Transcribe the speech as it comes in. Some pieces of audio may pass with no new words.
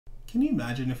Can you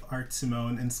imagine if Art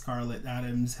Simone and Scarlet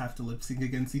Adams have to lip sync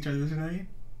against each other tonight?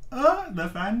 The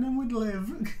fandom would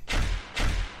live.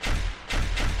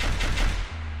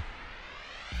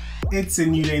 It's a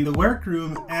new day in the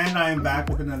workroom, and I'm back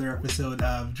with another episode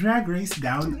of Drag Race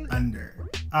Down Under.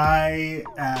 I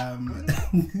am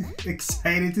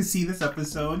excited to see this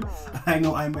episode. I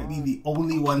know I might be the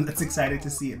only one that's excited to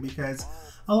see it because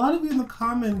a lot of you in the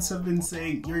comments have been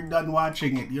saying you're done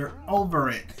watching it, you're over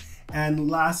it.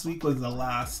 And last week was the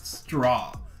last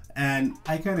straw. And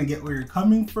I kind of get where you're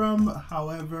coming from.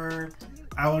 However,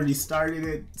 I already started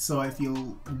it, so I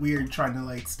feel weird trying to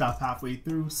like stop halfway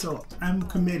through. So I'm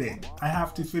committed. I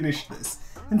have to finish this.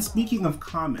 And speaking of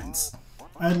comments,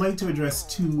 I'd like to address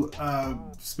two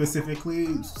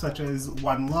specifically, such as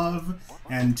One Love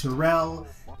and Terrell.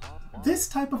 This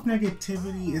type of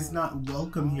negativity is not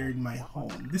welcome here in my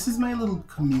home. This is my little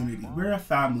community. We're a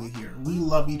family here. We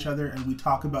love each other and we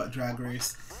talk about Drag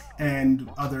Race and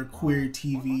other queer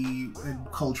TV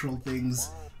and cultural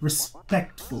things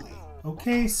respectfully.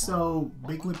 Okay, so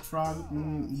big lip frog,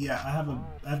 yeah,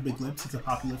 I have big lips. It's a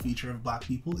popular feature of Black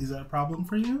people. Is that a problem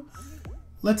for you?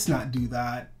 Let's not do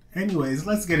that. Anyways,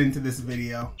 let's get into this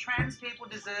video. Trans people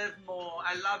deserve more.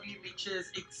 I love you bitches,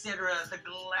 etc. The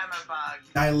glamour bug.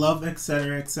 I love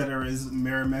etcetera's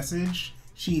mirror message.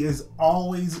 She is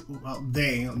always, well,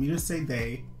 let me just say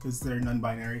they, because they're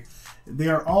non-binary. They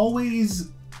are always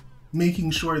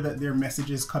making sure that their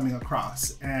message is coming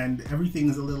across, and everything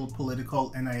is a little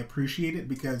political, and I appreciate it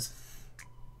because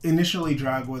initially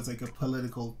drag was like a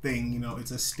political thing, you know,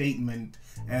 it's a statement,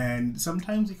 and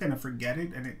sometimes you kind of forget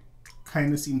it and it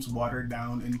kind of seems watered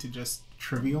down into just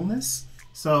trivialness.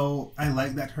 So I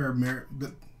like that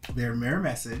their mirror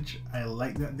message,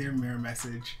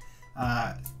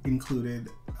 included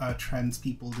trans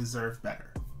people deserve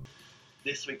better.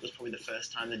 This week was probably the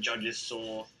first time the judges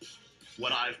saw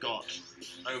what I've got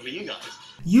over you guys.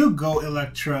 You go,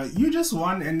 Electra. You just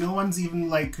won and no one's even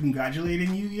like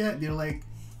congratulating you yet. They're like,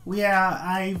 well, yeah,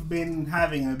 I've been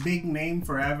having a big name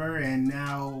forever and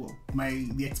now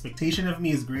the expectation of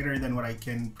me is greater than what I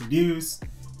can produce.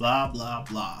 Blah, blah,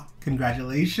 blah.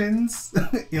 Congratulations,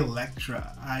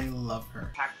 Electra. I love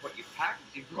her. Packed what you packed,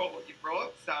 you brought what you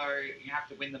brought, so you have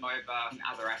to win them over in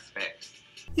other aspects.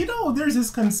 You know, there's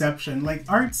this conception, like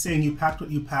Art's saying you packed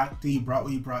what you packed, you brought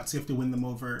what you brought, so you have to win them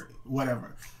over,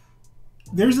 whatever.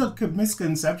 There's a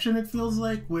misconception, it feels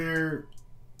like, where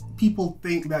people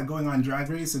think that going on Drag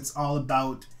Race, it's all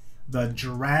about the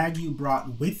drag you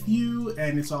brought with you,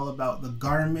 and it's all about the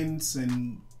garments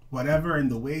and whatever,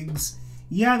 and the wigs.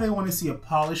 Yeah, they want to see a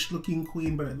polished looking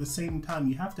queen, but at the same time,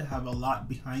 you have to have a lot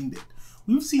behind it.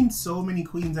 We've seen so many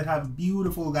queens that have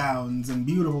beautiful gowns and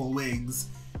beautiful wigs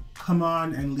come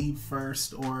on and leave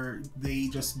first, or they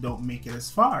just don't make it as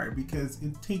far because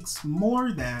it takes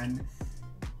more than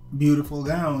beautiful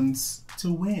gowns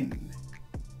to win.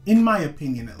 In my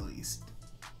opinion, at least.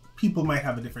 People might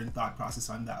have a different thought process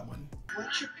on that one.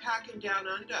 What you packing down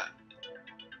under?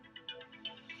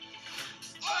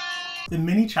 The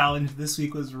mini challenge this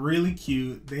week was really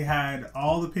cute. They had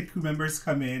all the pit crew members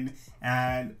come in,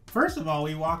 and first of all,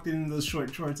 we walked in those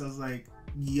short shorts. I was like,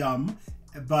 yum.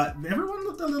 But everyone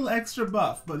looked a little extra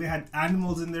buff, but they had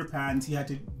animals in their pants. You had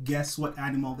to guess what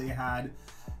animal they had.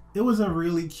 It was a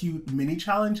really cute mini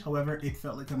challenge. However, it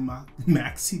felt like a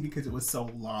Maxi because it was so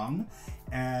long.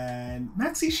 And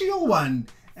Maxi Shield won.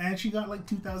 And she got like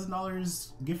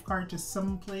 $2,000 gift card to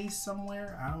some place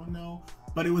somewhere. I don't know.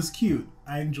 But it was cute.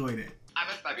 I enjoyed it. I'm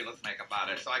a fabulous makeup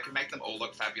artist, so I can make them all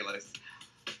look fabulous.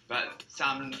 But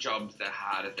some jobs are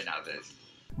harder than others.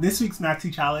 This week's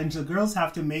Maxi Challenge, the girls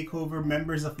have to make over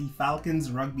members of the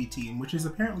Falcons rugby team, which is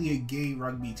apparently a gay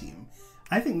rugby team.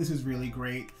 I think this is really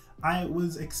great. I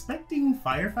was expecting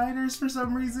firefighters for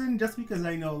some reason, just because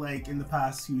I know like in the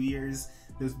past few years,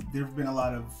 there've been a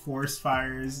lot of forest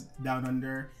fires down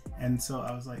under, and so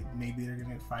I was like, maybe they're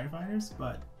gonna get firefighters,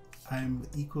 but I'm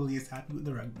equally as happy with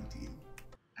the rugby team.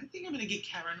 I think I'm gonna get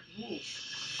Karen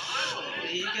Wolf. Oh,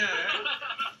 there you go.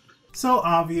 So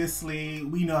obviously,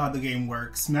 we know how the game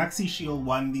works. Maxi Shield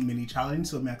won the mini challenge,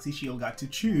 so Maxi Shield got to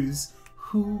choose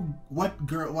what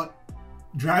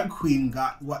drag queen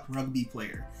got what rugby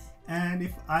player. And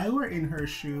if I were in her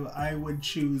shoe, I would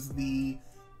choose the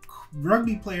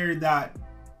rugby player that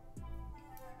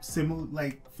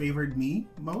favored me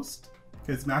most,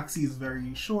 because Maxi is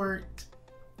very short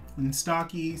and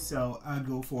stocky, so I'd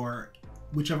go for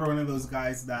whichever one of those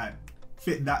guys that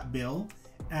fit that bill.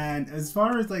 And as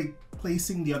far as like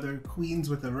placing the other queens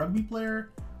with a rugby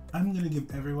player, I'm gonna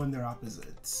give everyone their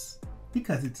opposites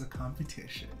because it's a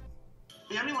competition.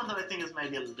 The only one that I think is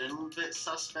maybe a little bit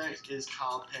suspect is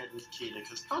Carl paired with Kita,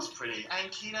 because Carl's pretty, and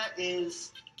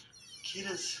Kita's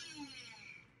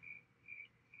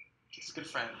a good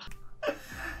friend.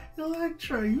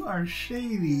 Electra, you are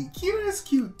shady. Kita is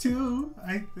cute too,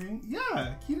 I think.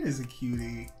 Yeah, Kita is a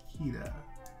cutie. Kita.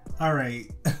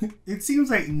 Alright, it seems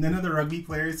like none of the rugby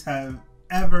players have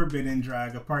ever been in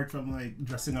drag apart from like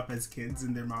dressing up as kids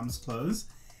in their mom's clothes.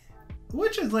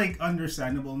 Which is like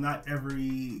understandable. Not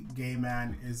every gay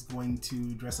man is going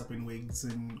to dress up in wigs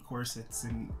and corsets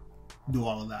and do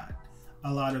all of that.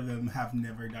 A lot of them have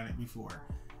never done it before.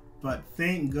 But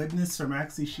thank goodness for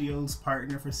Maxi Shield's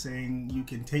partner for saying, you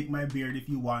can take my beard if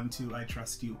you want to, I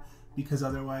trust you. Because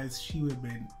otherwise she would have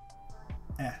been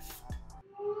effed.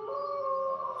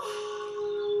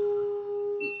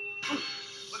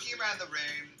 Looking around the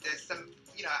room, there's some,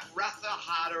 you know, rougher,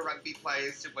 harder rugby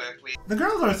players to work with. The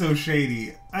girls are so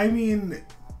shady. I mean,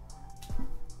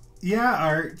 yeah,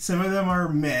 Art, some of them are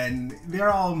men. They're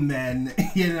all men,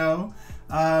 you know?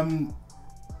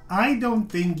 I don't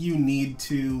think you need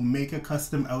to make a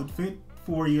custom outfit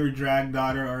for your drag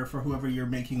daughter or for whoever you're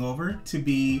making over to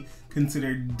be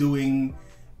considered doing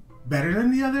better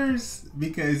than the others,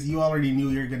 because you already knew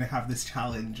you're gonna have this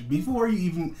challenge before you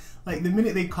even, like, the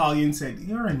minute they call you and said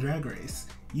you're in Drag Race,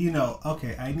 you know,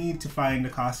 okay, I need to find a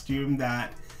costume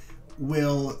that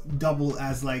will double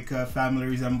as like a family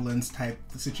resemblance type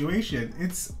situation.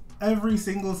 It's every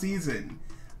single season.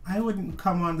 I wouldn't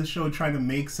come on the show trying to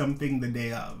make something the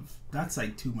day of. That's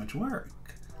like too much work.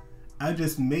 I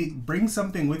just bring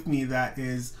something with me that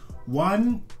is,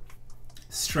 one,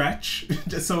 stretch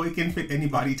just so it can fit any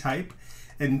body type,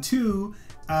 and two,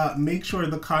 make sure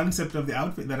the concept of the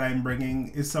outfit that I'm bringing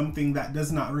is something that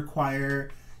does not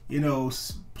require, you know,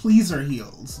 pleaser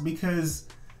heels, because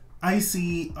I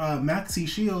see Maxi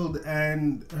Shield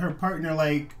and her partner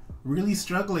like really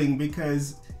struggling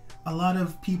because a lot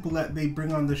of people that they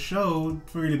bring on the show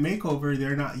for the makeover,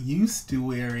 they're not used to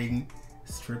wearing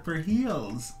stripper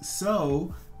heels.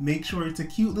 So make sure it's a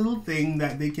cute little thing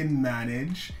that they can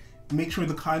manage, make sure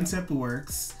the concept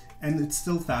works, and it's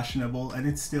still fashionable and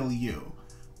it's still you.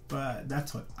 But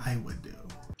that's what I would do.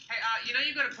 Hey, you know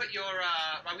you've got to put your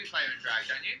rugby player in drag,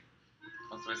 don't you?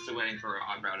 Also, we're still waiting for her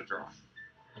eyebrow to dry.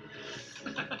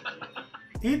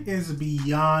 It is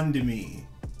beyond me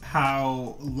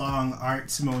how long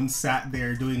Art Simone sat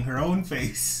there doing her own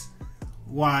face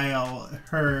while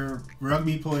her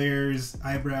rugby player's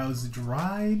eyebrows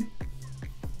dried.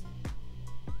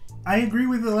 I agree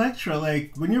with Electra,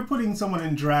 like, when you're putting someone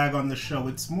in drag on the show,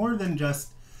 it's more than just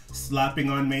slapping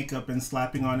on makeup and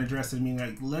slapping on a dress and being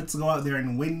like, let's go out there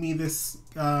and win me this,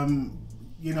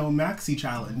 you know, Maxi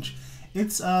challenge.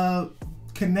 It's a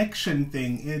connection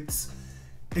thing.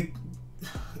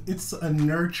 It's a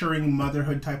nurturing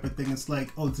motherhood type of thing. It's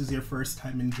like, oh, this is your first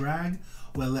time in drag?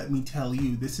 Well, let me tell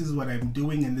you, this is what I'm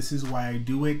doing and this is why I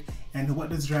do it, and what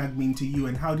does drag mean to you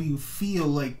and how do you feel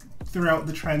like throughout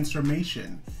the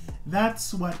transformation?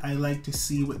 That's what I like to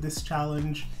see with this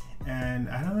challenge, and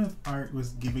I don't know if Art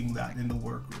was giving that in the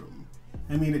workroom.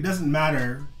 I mean, it doesn't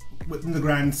matter in the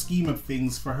grand scheme of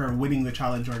things for her winning the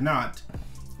challenge or not,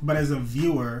 but as a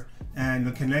viewer and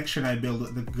the connection I build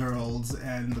with the girls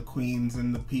and the queens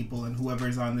and the people and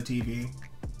whoever's on the TV,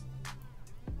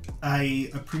 I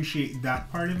appreciate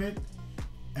that part of it,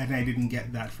 and I didn't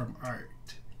get that from Art.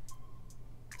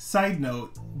 Side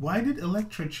note, why did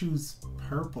Electra choose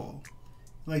purple?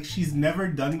 Like, she's never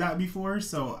done that before,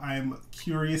 so I'm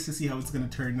curious to see how it's going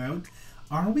to turn out.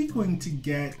 Are we going to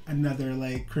get another,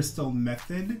 like, Crystal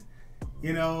Method,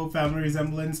 you know, family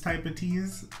resemblance type of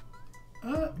tease?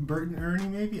 Bert and Ernie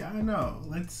maybe? I don't know.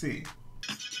 Let's see.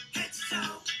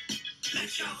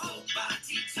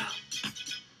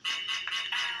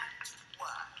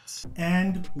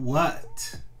 And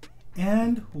what?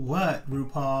 And what,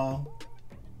 RuPaul?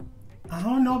 I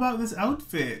don't know about this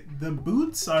outfit. The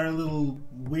boots are a little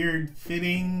weird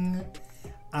fitting.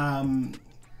 I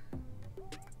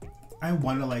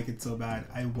want to like it so bad.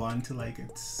 I want to like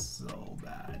it so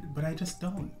bad, but I just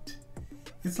don't.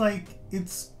 It's like,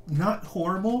 it's not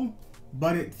horrible,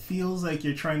 but it feels like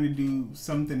you're trying to do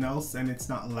something else and it's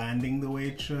not landing the way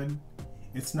it should.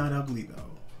 It's not ugly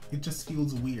though. It just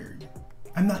feels weird.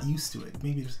 I'm not used to it.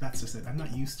 Maybe that's just it. I'm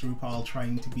not used to RuPaul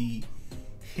trying to be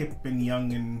hip and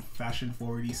young and fashion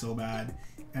forwardy so bad.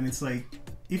 And it's like,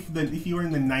 if you were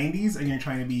in the 90s and you're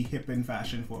trying to be hip and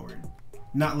fashion forward,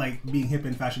 not like being hip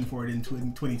and fashion forward in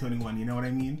 2021, you know what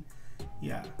I mean?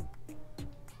 Yeah.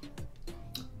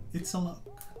 It's a look.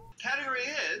 Category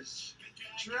is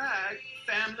drag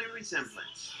family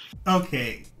resemblance.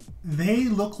 Okay, they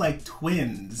look like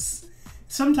twins.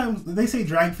 sometimes they say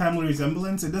drag family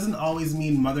resemblance. It doesn't always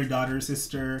mean mother, daughter,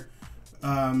 sister,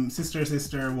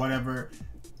 sister, whatever.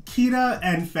 Kita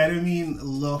and Fetamine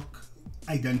look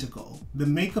identical. The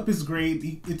makeup is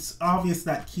great. It's obvious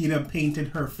that Kita painted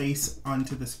her face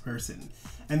onto this person.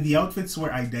 And the outfits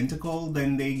were identical.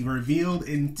 Then they revealed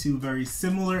into very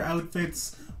similar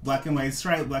outfits. Black and white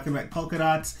stripe, black and white polka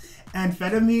dots. And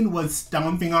Fetamine was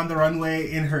stomping on the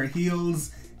runway in her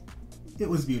heels. It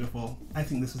was beautiful. I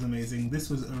think this was amazing. This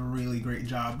was a really great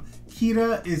job.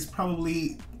 Kita is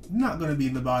probably not going to be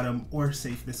in the bottom or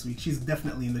safe this week. She's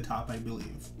definitely in the top, I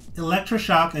believe.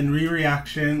 Electroshock and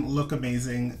Re-Reaction look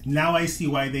amazing. Now I see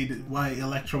why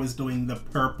Electra was doing the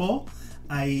purple.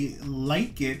 I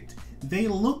like it. They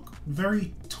look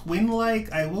very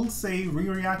twin-like. I will say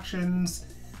Re-Reaction's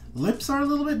lips are a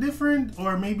little bit different,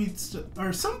 or maybe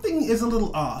or something is a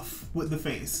little off with the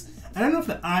face. I don't know if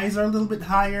the eyes are a little bit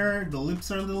higher, the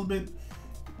lips are a little bit,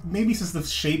 maybe it's just the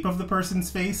shape of the person's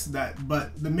face,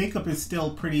 but the makeup is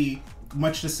still pretty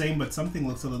much the same, but something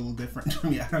looks a little different to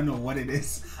me. I don't know what it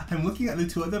is. I'm looking at the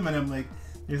two of them and I'm like,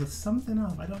 there's something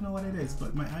off. I don't know what it is,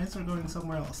 but my eyes are going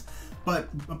somewhere else. But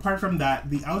apart from that,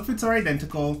 the outfits are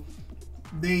identical.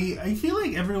 I feel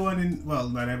like everyone well,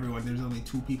 not everyone, there's only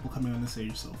 2 people coming on the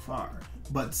stage so far.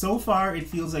 But so far, it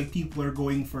feels like people are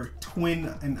going for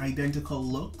twin and identical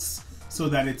looks so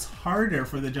that it's harder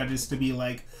for the judges to be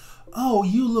like, oh,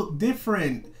 you look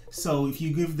different. So if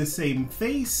you give the same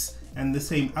face and the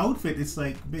same outfit, it's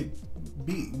like,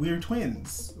 we're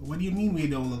twins. What do you mean we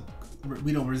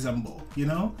don't resemble, you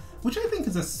know? Which I think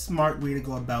is a smart way to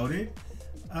go about it.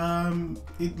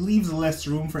 It leaves less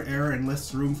room for error and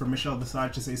less room for Michelle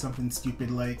Visage to say something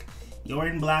stupid like, you're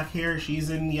in black hair, she's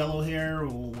in yellow hair,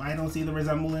 I don't see the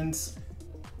resemblance.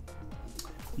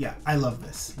 Yeah, I love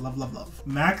this. Love, love, love.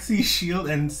 Maxi, Shield,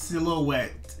 and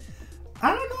Silhouette.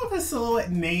 I don't know if a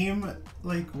Silhouette name,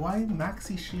 like, why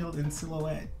Maxi, Shield, and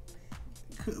Silhouette?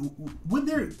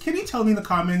 Can you tell me in the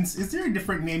comments, is there a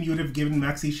different name you would have given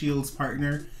Maxi Shield's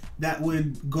partner that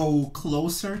would go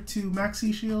closer to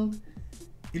Maxi Shield?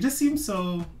 It just seems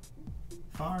so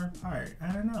far apart.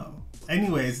 I don't know.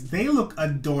 Anyways, they look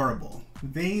adorable.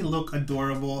 They look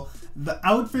adorable. The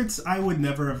outfits, I would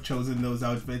never have chosen those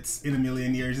outfits in a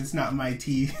million years. It's not my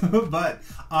tea. But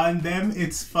on them,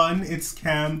 it's fun, it's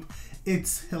camp,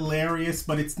 it's hilarious,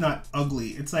 but it's not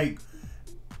ugly. It's like,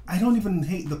 I don't even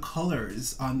hate the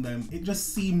colors on them. It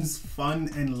just seems fun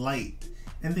and light.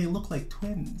 And they look like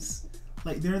twins.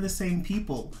 Like they're the same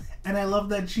people. And I love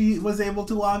that she was able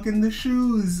to walk in the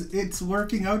shoes. It's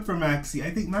working out for Maxi. I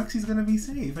think Maxi's gonna be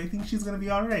safe. I think she's gonna be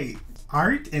all right.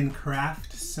 Art and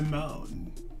Craft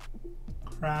Simone.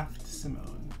 Craft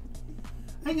Simone.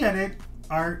 I get it.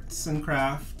 Arts and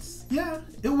crafts. Yeah,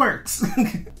 it works.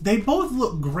 They both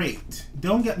look great.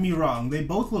 Don't get me wrong. They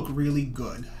both look really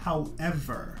good.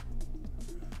 However,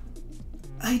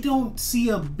 I don't see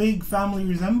a big family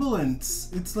resemblance.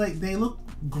 It's like they look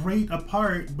great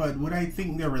apart, but would I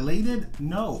think they're related?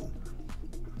 No.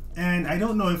 And I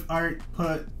don't know if Art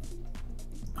put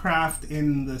Craft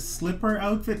in the slipper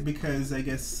outfit because I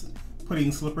guess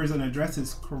putting slippers on a dress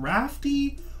is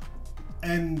crafty.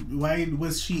 And why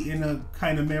was she in a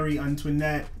kind of Marie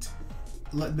Antoinette,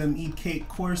 let them eat cake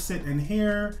corset and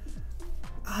hair?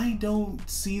 I don't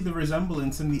see the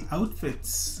resemblance in the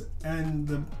outfits,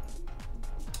 and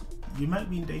you might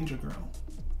be in danger, girl.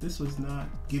 This was not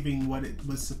giving what it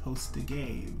was supposed to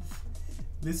give.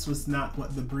 This was not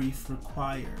what the brief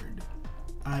required.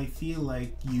 I feel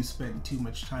like you spent too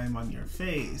much time on your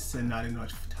face and not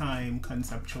enough time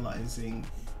conceptualizing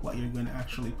what you're going to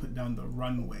actually put down the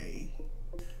runway.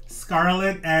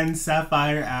 Scarlet and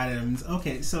Sapphire Adams.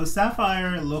 Okay, so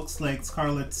Sapphire looks like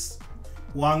Scarlet's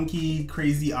wonky,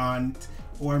 crazy aunt,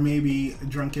 or maybe a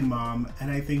drunken mom,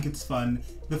 and I think it's fun.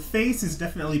 The face is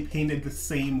definitely painted the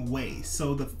same way.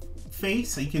 So the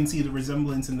face, you can see the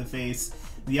resemblance in the face.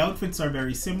 The outfits are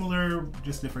very similar,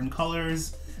 just different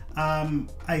colors.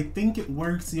 I think it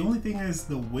works. The only thing is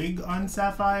the wig on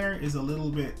Sapphire is a little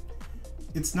bit,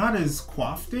 it's not as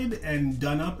coiffed and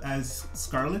done up as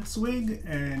Scarlet's wig,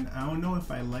 and I don't know if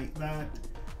I like that.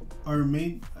 Or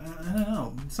maybe, I don't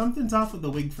know, something's off with the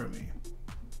wig for me.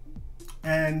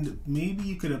 And maybe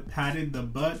you could have padded the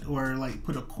butt or like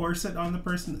put a corset on the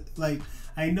person. Like,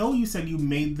 I know you said you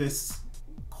made this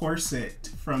corset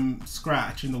from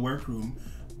scratch in the workroom,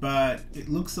 but it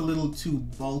looks a little too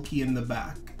bulky in the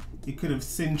back. You could have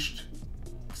cinched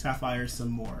Sapphire some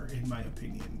more, in my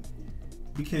opinion.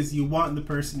 Because you want the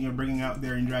person you're bringing out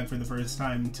there in drag for the first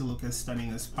time to look as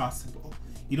stunning as possible.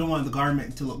 You don't want the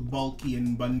garment to look bulky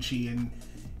and bunchy, and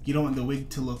you don't want the wig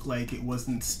to look like it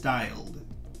wasn't styled.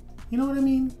 You know what I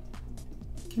mean?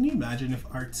 Can you imagine if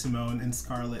Art Simone and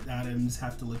Scarlet Adams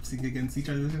have to lip sync against each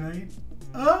other tonight?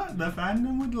 The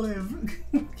fandom would live.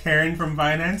 Karen from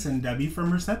Finance and Debbie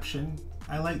from Reception.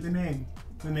 I like the name.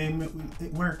 The name,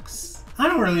 it works. I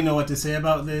don't really know what to say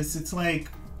about this. It's like,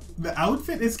 the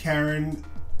outfit is Karen,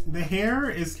 the hair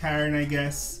is Karen, I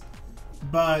guess,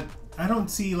 but I don't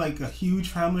see like a huge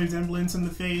family resemblance in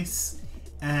the face,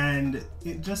 and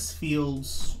it just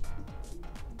feels,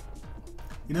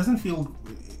 it doesn't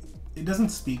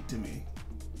speak to me.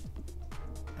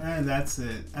 And that's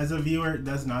it. As a viewer, it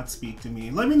does not speak to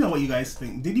me. Let me know what you guys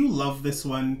think. Did you love this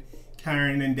one,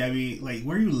 Karen and Debbie? Like,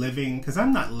 were you living? Because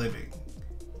I'm not living.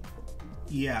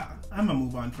 Yeah, I'm gonna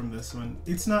move on from this one.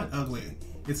 It's not ugly.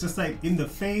 It's just like in the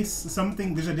face,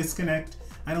 there's a disconnect.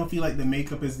 I don't feel like the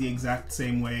makeup is the exact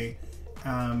same way.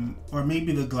 Or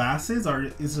maybe the glasses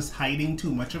is just hiding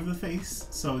too much of the face.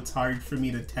 So it's hard for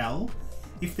me to tell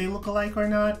if they look alike or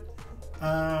not.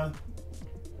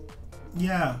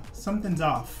 Yeah, something's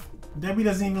off. Debbie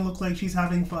doesn't even look like she's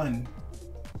having fun.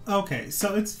 Okay,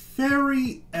 so it's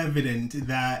very evident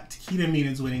that Kita Mean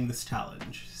is winning this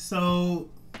challenge. So,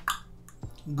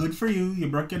 good for you, you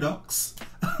broke your ducks.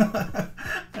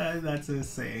 That's a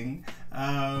saying.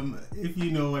 If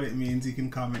you know what it means, you can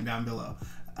comment down below.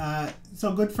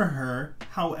 So good for her.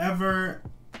 However,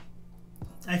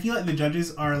 I feel like the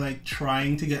judges are like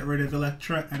trying to get rid of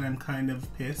Elektra, and I'm kind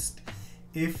of pissed.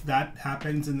 If that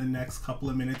happens in the next couple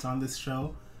of minutes on this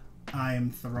show, I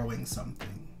am throwing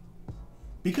something.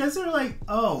 Because they're like,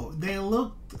 oh, they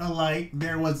looked alike.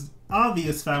 There was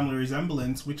obvious family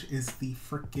resemblance, which is the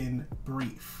freaking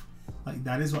brief. Like,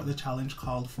 that is what the challenge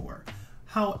called for.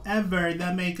 However,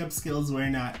 the makeup skills were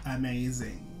not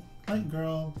amazing. Like,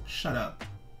 girl, shut up.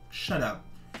 Shut up.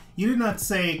 You did not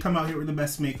say, come out here with the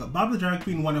best makeup. Bob the Drag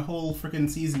Queen won a whole freaking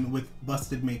season with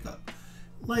busted makeup.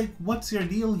 Like, what's your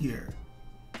deal here?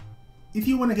 If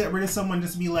you want to get rid of someone,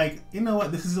 just be like, you know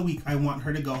what, this is a week. I want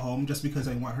her to go home just because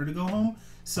I want her to go home.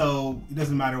 So it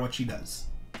doesn't matter what she does.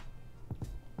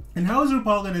 And how is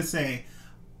RuPaul going to say,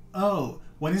 oh,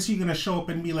 when is she going to show up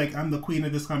and be like, I'm the queen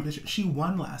of this competition? She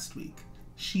won last week.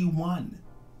 She won.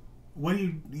 What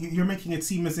are you're making it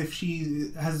seem as if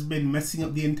she has been messing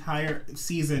up the entire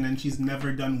season and she's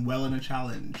never done well in a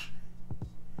challenge.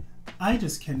 I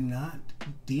just cannot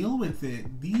deal with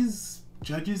it. These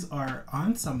judges are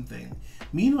on something.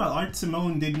 Meanwhile, Art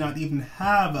Simone did not even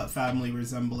have a family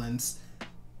resemblance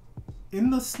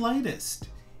in the slightest.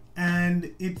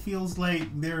 And it feels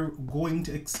like they're going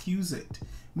to excuse it.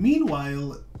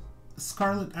 Meanwhile,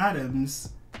 Scarlet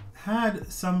Adams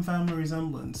had some family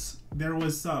resemblance. There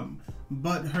was some.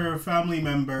 But her family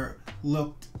member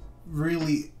looked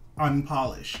really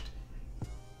unpolished.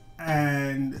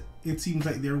 And it seems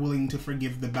like they're willing to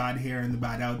forgive the bad hair and the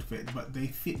bad outfit, but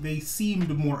they seemed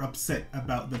more upset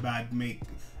about the bad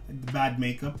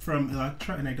makeup from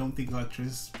Elektra, and I don't think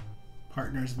Elektra's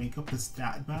partner's makeup is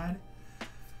that bad.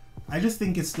 I just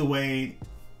think it's the way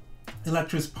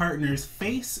Elektra's partner's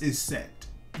face is set,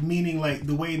 meaning like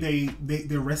the way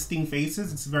they're resting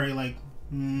faces. It's very like,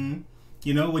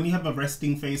 you know, when you have a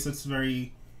resting face that's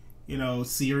very, you know,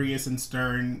 serious and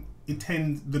stern.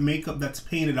 The makeup that's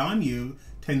painted on you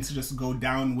tends to just go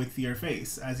down with your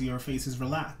face as your face is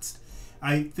relaxed.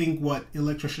 I think what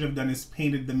Elektra should have done is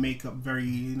painted the makeup very,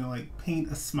 you know, like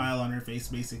paint a smile on her face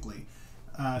basically.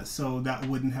 So that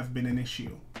wouldn't have been an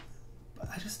issue. But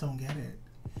I just don't get it.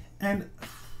 And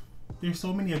there's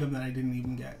so many of them that I didn't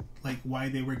even get. Like why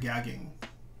they were gagging.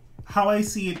 How I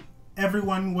see it,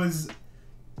 everyone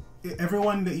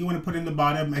that you want to put in the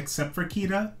bottom except for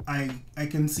Kita, I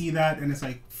can see that and it's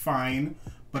like fine,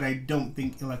 but I don't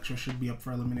think Elektra should be up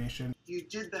for elimination. You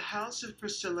did the House of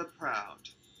Priscilla proud.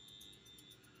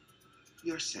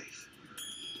 You're safe.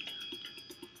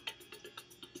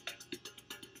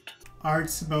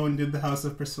 Art Simone did the House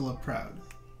of Priscilla proud.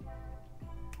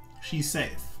 She's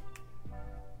safe.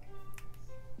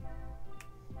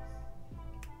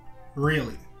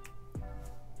 Really?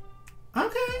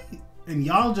 Okay. And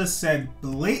y'all just said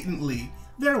blatantly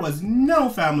there was no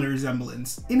family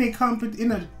resemblance in a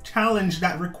challenge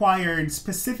that required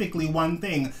specifically one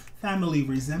thing: family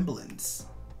resemblance.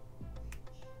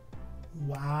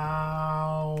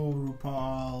 Wow,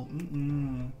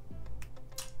 RuPaul.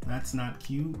 That's not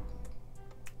cute.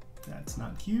 That's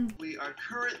not cute. We are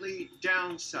currently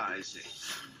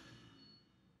downsizing,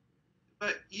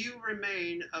 but you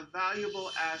remain a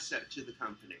valuable asset to the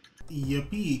company.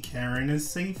 Yippee, Karen is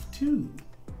safe too.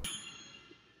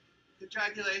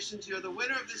 Congratulations, you're the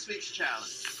winner of this week's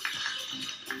challenge.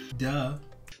 Duh.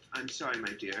 I'm sorry,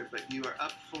 my dear, but you are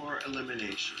up for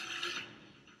elimination.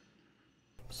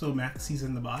 So Maxi's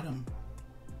in the bottom.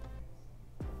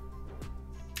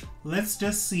 Let's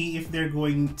just see if they're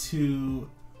going to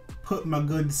put my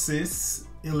good sis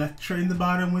Electra in the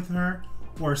bottom with her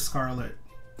or Scarlet.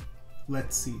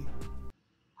 Let's see.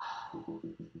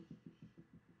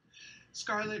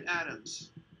 Scarlet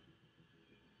Adams.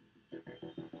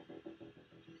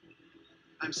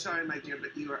 I'm sorry, my dear,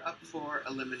 but you are up for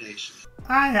elimination.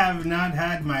 I have not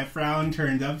had my frown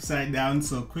turned upside down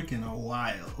so quick in a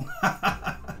while.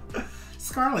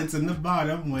 Scarlet's in the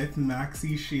bottom with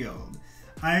Maxi Shield.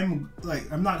 I'm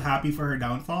not happy for her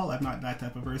downfall. I'm not that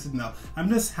type of person, no. I'm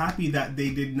just happy that they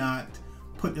did not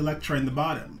put Electra in the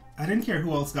bottom. I didn't care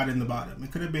who else got in the bottom.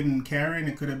 It could have been Karen,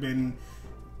 it could have been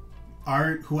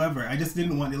Art, whoever. I just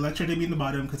didn't want Electra to be in the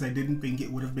bottom because I didn't think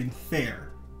it would have been fair.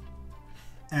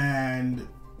 And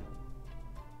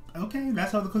okay,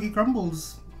 that's how the cookie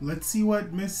crumbles. Let's see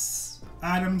what Miss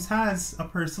Adams has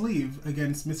up her sleeve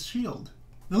against Miss Shield.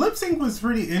 The lip sync was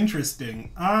pretty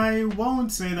interesting. I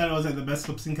won't say that it was like the best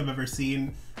lip sync I've ever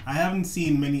seen. I haven't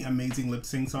seen many amazing lip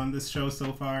syncs on this show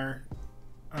so far.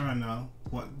 I don't know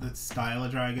what the style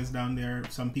of drag is down there.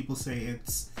 Some people say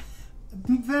it's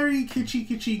very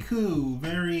kitschy coo,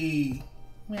 very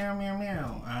meow meow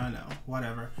meow. I don't know,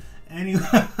 whatever. Anyway,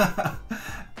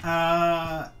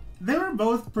 they were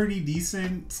both pretty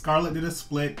decent. Scarlet did a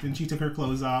split and she took her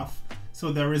clothes off,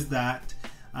 so there was that.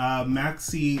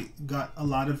 Maxi got a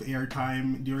lot of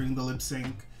airtime during the lip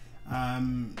sync.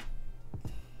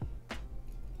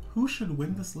 Who should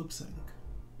win this lip sync?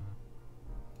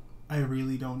 I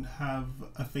really don't have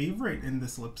a favorite in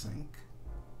this lip sync.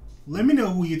 Let me know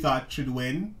who you thought should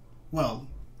win. Well,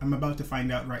 I'm about to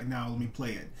find out right now. Let me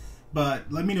play it. But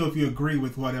let me know if you agree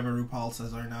with whatever RuPaul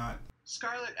says or not.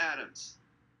 Scarlet Adams.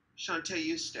 Shantae,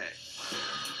 you stay.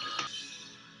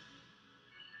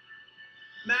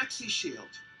 Maxi Shield.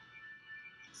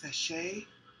 Sashay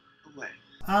away.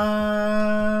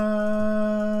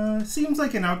 Seems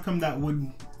like an outcome that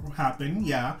would happen,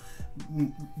 yeah.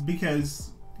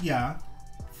 Because, yeah.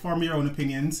 Form your own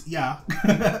opinions, yeah.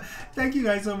 Thank you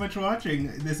guys so much for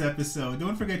watching this episode.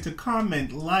 Don't forget to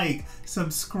comment, like,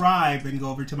 subscribe, and go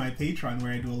over to my Patreon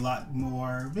where I do a lot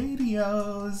more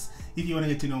videos. If you want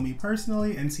to get to know me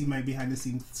personally and see my behind the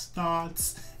scenes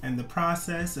thoughts and the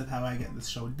process of how I get this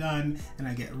show done and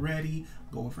I get ready,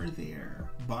 go over there.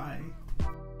 Bye.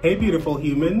 Hey beautiful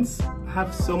humans, I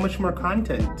have so much more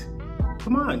content.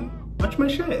 Come on, watch my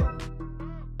shit.